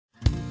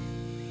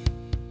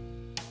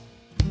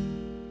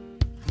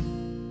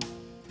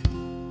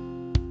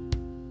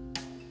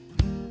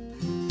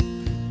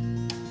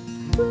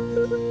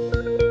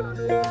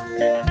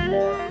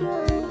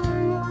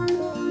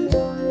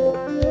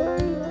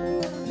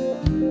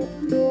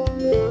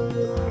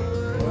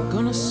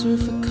Gonna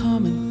surf a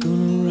comet,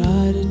 gonna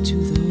ride it to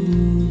the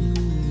moon.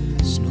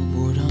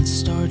 Snowboard on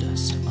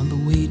stardust on the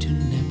way to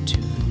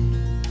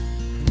Neptune.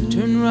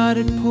 Turn right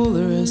at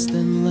Polaris,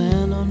 then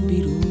land on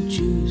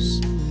Betelgeuse.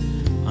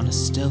 On a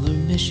stellar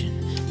mission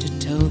to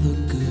tell the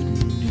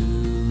good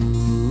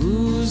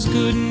news.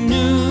 Good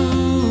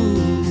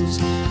news,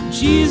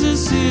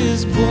 Jesus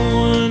is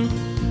born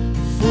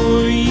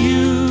for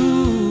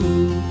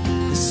you.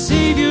 The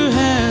Savior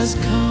has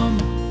come.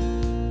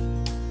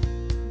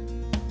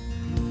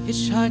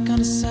 Hitchhike on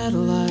a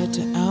satellite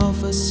to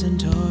Alpha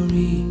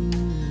Centauri.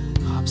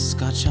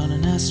 Hopscotch on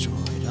an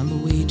asteroid on the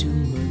way to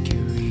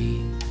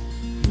Mercury.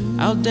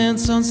 I'll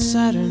dance on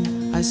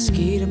Saturn, I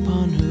skate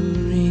upon her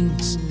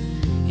rings.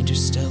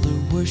 Interstellar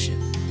worship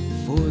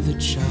for the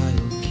child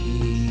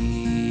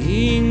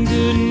king.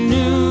 Good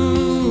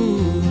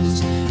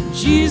news,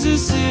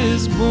 Jesus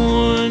is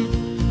born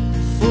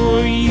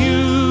for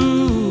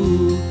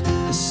you.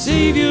 The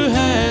Savior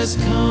has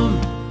come.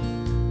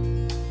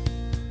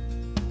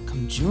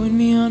 Come join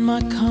me on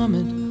my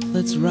comet,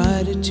 let's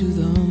ride it to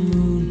the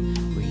moon,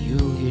 where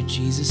you'll hear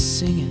Jesus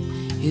singing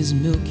His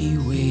Milky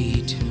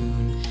Way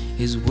tune.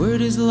 His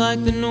word is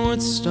like the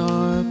North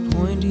Star,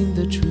 pointing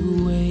the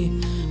true way.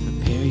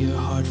 Prepare your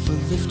heart for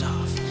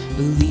liftoff,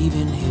 believe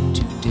in Him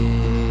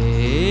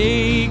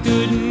today.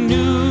 Good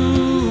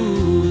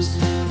news,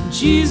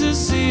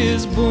 Jesus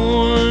is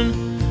born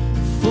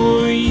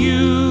for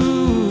you.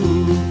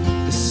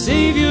 The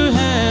Savior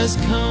has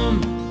come.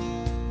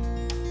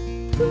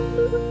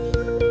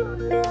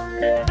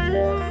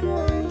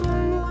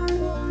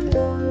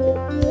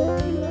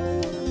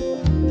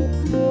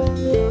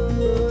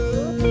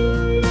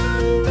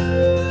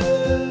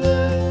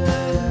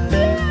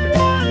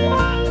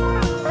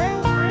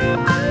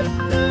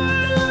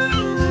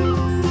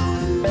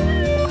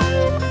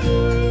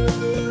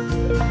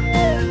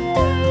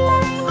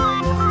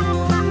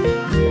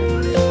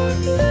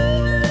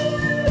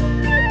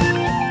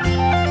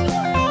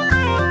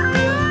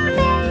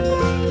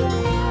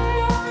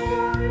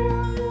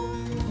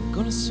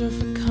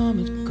 Surf a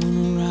comet,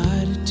 gonna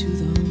ride it to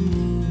the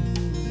moon.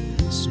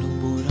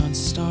 Snowboard on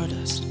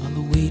stardust on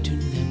the way to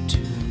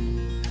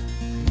Neptune.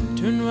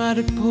 Turn right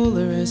at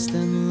Polaris,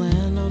 then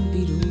land on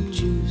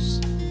Betelgeuse.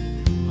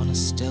 On a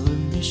stellar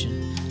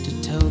mission to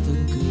tell the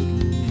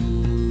good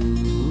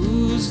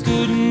news.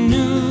 Good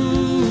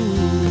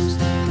news,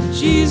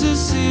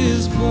 Jesus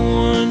is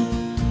born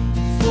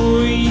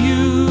for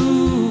you.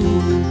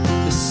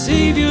 The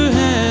Savior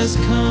has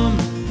come.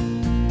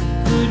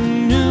 Good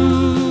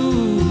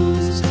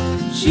news,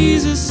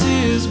 Jesus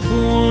is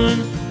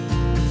born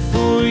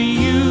for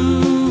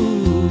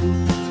you.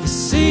 The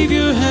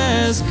Savior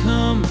has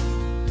come.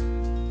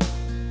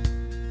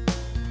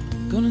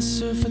 Gonna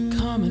surf a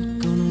comet,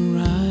 gonna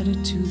ride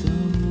it to the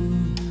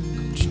moon.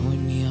 Come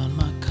join me on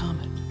my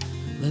comet,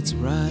 let's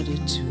ride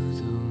it to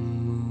the moon.